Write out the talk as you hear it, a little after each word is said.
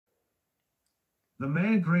The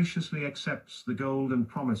mayor graciously accepts the gold and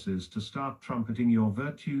promises to start trumpeting your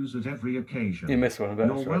virtues at every occasion. You missed one,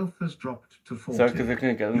 your wealth has dropped to 40. Sorry, because I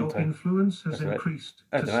couldn't get them your influence has increased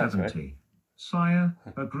to 70. Right. Sire,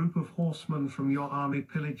 a group of horsemen from your army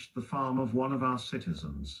pillaged the farm of one of our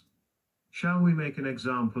citizens. Shall we make an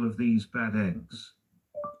example of these bad eggs?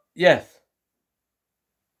 Yes.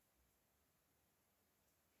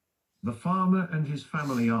 The farmer and his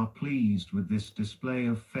family are pleased with this display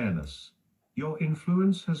of fairness. Your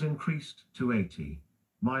influence has increased to 80.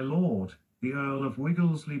 My lord, the Earl of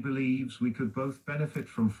Wiggelsley believes we could both benefit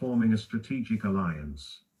from forming a strategic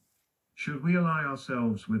alliance. Should we ally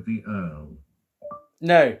ourselves with the Earl?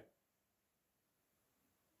 No.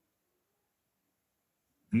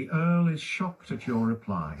 The Earl is shocked at your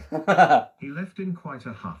reply. He left in quite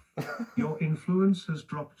a huff. Your influence has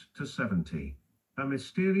dropped to 70. A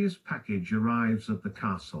mysterious package arrives at the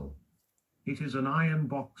castle. It is an iron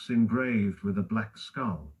box engraved with a black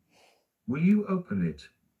skull. Will you open it?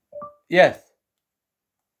 Yes.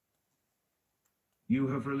 You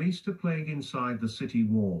have released a plague inside the city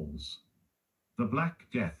walls. The Black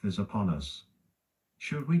Death is upon us.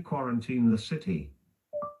 Should we quarantine the city?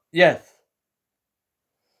 Yes.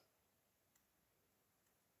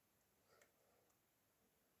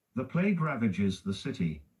 The plague ravages the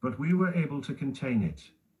city, but we were able to contain it.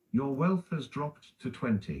 Your wealth has dropped to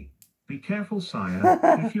 20. Be careful, sire.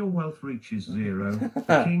 If your wealth reaches 0,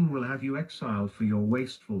 the king will have you exiled for your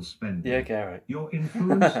wasteful spending. Yeah, okay, right. Your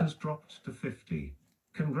influence has dropped to 50.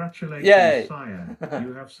 Congratulations, Yay. sire.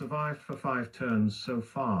 You have survived for 5 turns so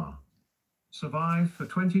far. Survive for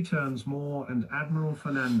 20 turns more and Admiral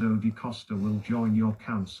Fernando de Costa will join your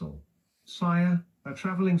council. Sire, a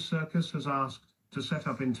traveling circus has asked to set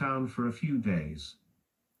up in town for a few days.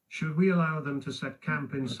 Should we allow them to set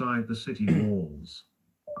camp inside the city walls?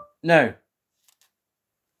 No.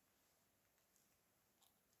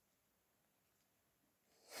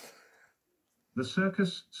 The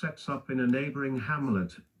circus sets up in a neighboring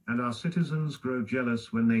hamlet, and our citizens grow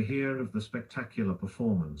jealous when they hear of the spectacular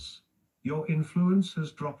performance. Your influence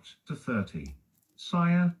has dropped to 30.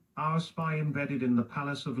 Sire, our spy embedded in the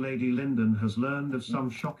palace of Lady Linden has learned of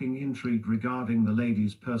some shocking intrigue regarding the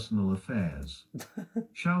lady's personal affairs.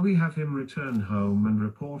 Shall we have him return home and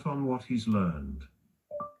report on what he's learned?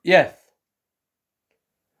 Yes.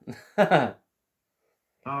 Our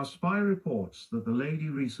spy reports that the lady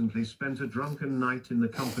recently spent a drunken night in the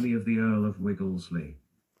company of the Earl of Wiggelsley.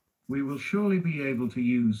 We will surely be able to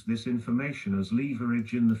use this information as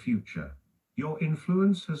leverage in the future. Your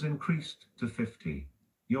influence has increased to 50.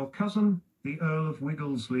 Your cousin, the Earl of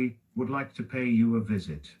Wiggelsley, would like to pay you a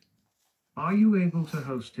visit. Are you able to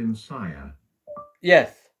host him, sire?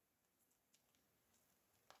 Yes.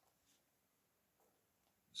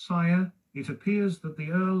 Sire, it appears that the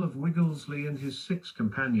Earl of Wiggelsley and his 6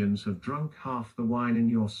 companions have drunk half the wine in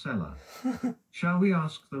your cellar. Shall we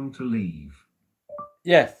ask them to leave?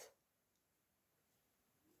 Yes.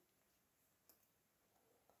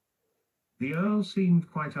 The Earl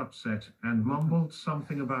seemed quite upset and mumbled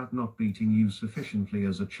something about not beating you sufficiently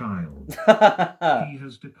as a child. He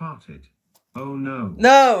has departed. Oh no.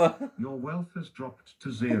 No! Your wealth has dropped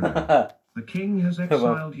to 0. The king has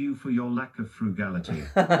exiled you for your lack of frugality.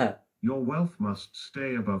 Your wealth must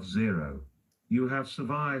stay above 0. You have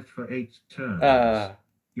survived for 8 turns.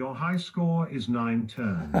 Your high score is 9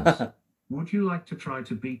 turns. Would you like to try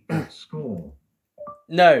to beat that score?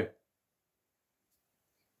 No.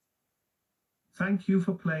 Thank you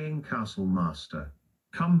for playing Castle Master.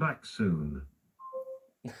 Come back soon.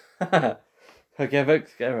 Okay,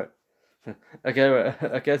 folks, get it. Okay, right.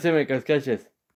 Okay, I assume it goes, catches.